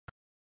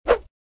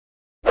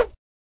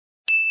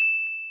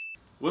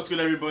What's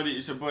good, everybody?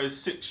 It's your boy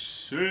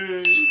Six,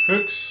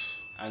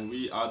 and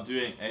we are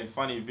doing a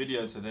funny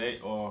video today,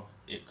 or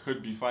it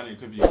could be funny, it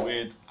could be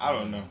weird, I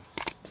don't know.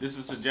 This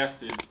was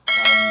suggested,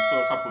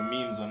 saw a couple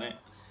memes on it.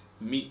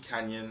 Meat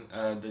Canyon,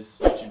 this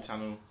YouTube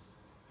channel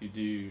who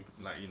do,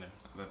 like, you know,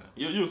 I don't know.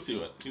 You'll see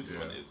what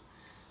it is.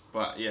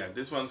 But yeah,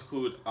 this one's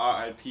called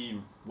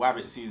RIP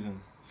Wabbit season.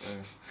 So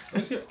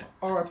let's say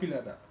RIP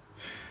like that.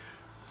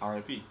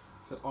 RIP.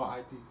 So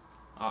RIP.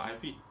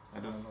 RIP.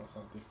 That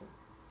sounds different.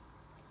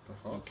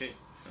 Okay.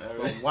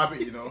 But Wabbit,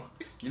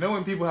 you know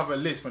when people have a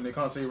list when they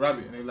can't say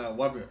rabbit and they like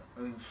Wabbit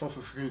and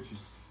social security.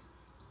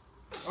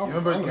 You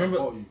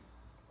remember?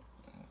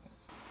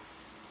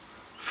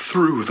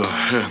 Through the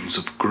hands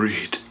of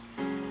greed,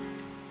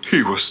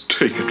 he was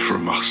taken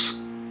from us.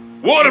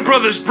 Warner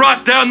Brothers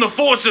brought down the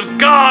force of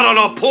God on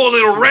our poor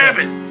little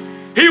rabbit.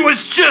 He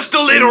was just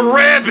a little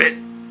rabbit.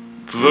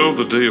 Though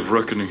the day of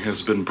reckoning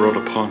has been brought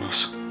upon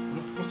us,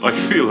 I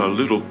feel our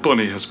little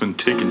bunny has been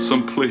taken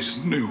someplace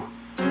new.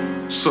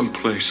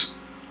 Someplace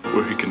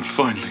where he can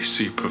finally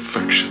see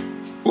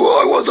perfection.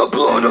 Why want the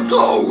blood of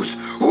those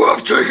who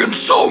have taken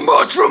so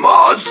much from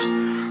us?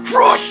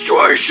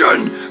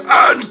 Frustration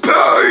and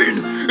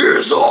pain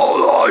is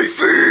all I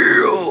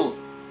feel.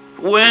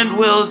 When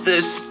will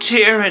this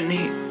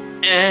tyranny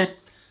end?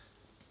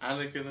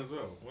 Anakin as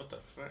well. What the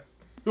fuck?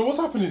 Yo, what's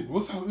happening?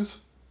 What's happening?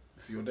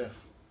 See your death.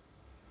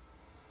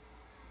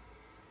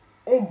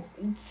 Oh,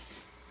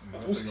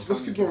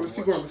 let's keep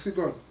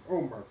going.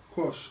 Oh my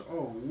gosh.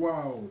 Oh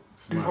wow.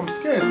 I'm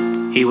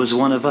scared. He was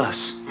one of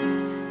us,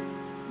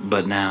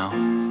 but now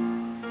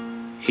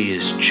he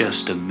is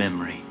just a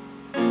memory.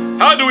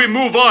 How do we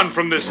move on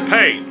from this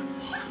pain?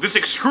 This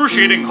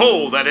excruciating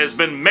hole that has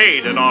been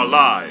made in our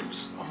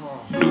lives?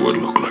 Do I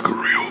look like a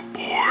real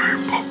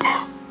boy,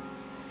 Papa?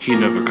 He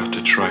never got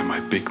to try my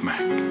Big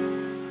Mac.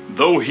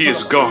 Though he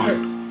is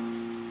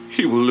gone,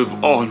 he will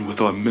live on with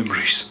our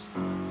memories.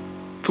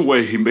 The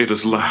way he made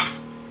us laugh.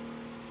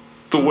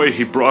 The way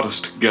he brought us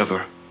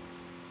together.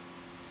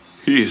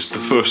 He is the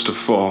first to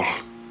fall,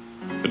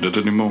 and at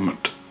any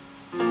moment,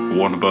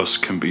 one of us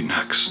can be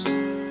next.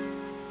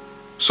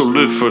 So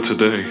live for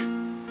today,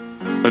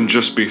 and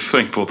just be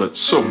thankful that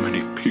so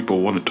many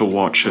people wanted to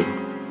watch him,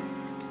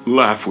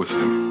 laugh with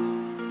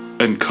him,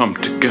 and come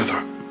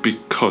together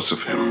because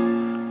of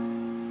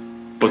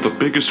him. But the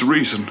biggest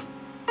reason,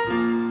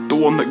 the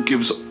one that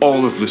gives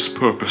all of this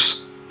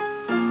purpose,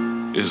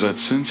 is that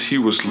since he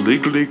was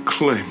legally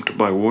claimed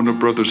by Warner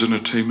Brothers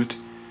Entertainment,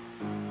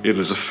 it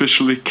is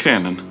officially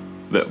canon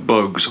that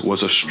Bugs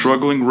was a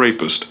struggling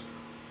rapist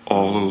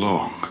all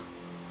along.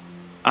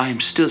 I'm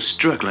still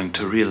struggling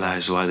to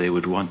realize why they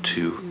would want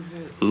to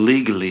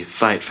legally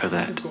fight for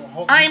that.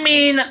 I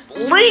mean,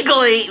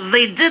 legally,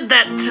 they did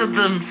that to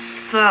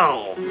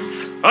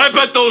themselves. I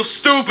bet those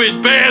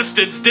stupid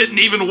bastards didn't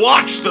even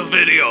watch the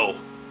video.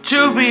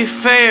 To be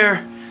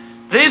fair,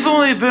 they've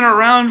only been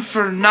around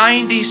for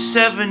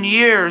 97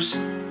 years.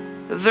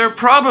 They're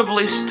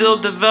probably still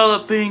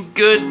developing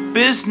good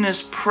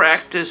business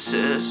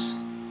practices.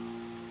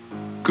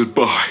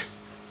 Goodbye,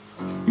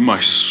 my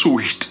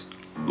sweet,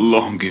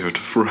 long-eared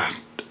friend.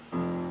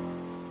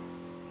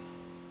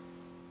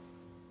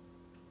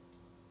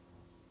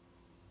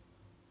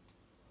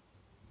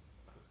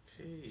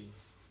 Okay.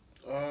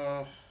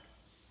 I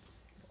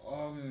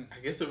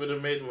guess it would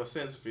have made more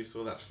sense if we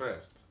saw that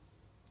first.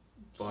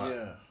 But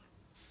yeah.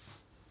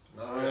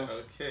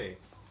 Okay.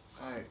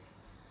 Alright.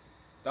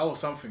 That was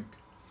something.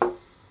 I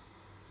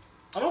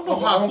don't know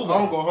how I feel. I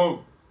don't go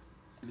home.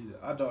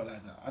 I don't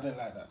like that. I didn't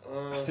like that.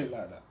 I didn't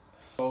like that.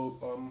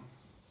 So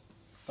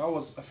that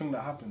was a thing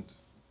that happened.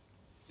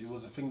 It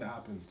was a thing that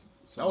happened.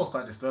 So That was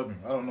quite disturbing.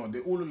 I don't know. They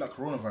all look like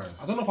coronavirus.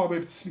 I don't know if I'll be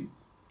able to sleep.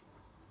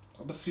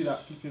 I'll just see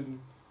that flipping.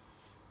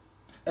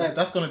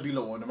 That's gonna be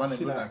like what the man that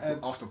See look that like Ed.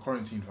 after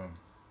quarantine, fam.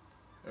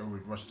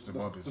 Everybody rushed to the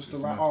barbers. Just the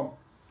It's right mad. arm.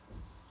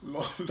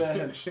 Lol. Bare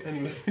head.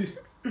 Anyway.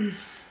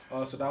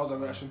 So that was a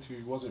reaction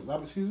to, was it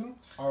Rabbit season?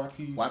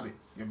 RIP. Wabbit.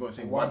 You've got to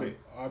say Wabbit.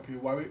 Wabbit.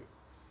 RIP Wabbit.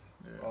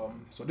 Yeah.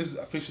 So this is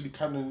officially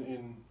canon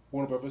in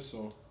Warner Brothers,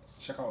 so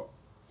check out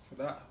for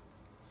that.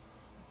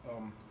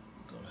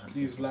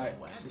 Please like,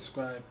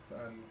 subscribe,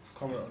 and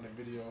comment on the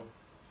video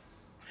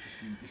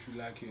if you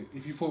like it.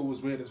 If you thought it was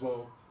weird as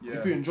well. Yeah.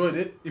 If you enjoyed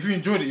it,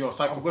 you're a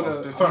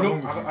psychopath. There's I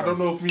something wrong with you don't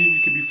know if me and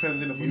you can be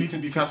friends in it. You need to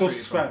be still castrated,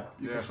 subscribe. fam.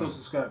 You Yeah, can still fam.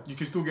 subscribe. You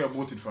can still get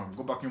aborted, fam.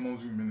 Go back in your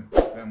mom's room,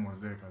 innit? Them ones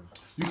there, cuz.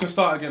 You can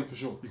start again for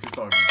sure. You can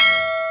start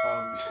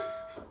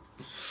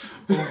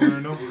again. Over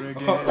and over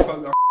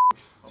again.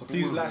 So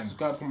please like,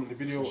 subscribe, comment on the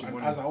video, Especially and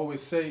when as I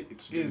always say,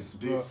 it is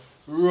the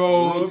the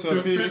road to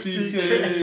road to 50K.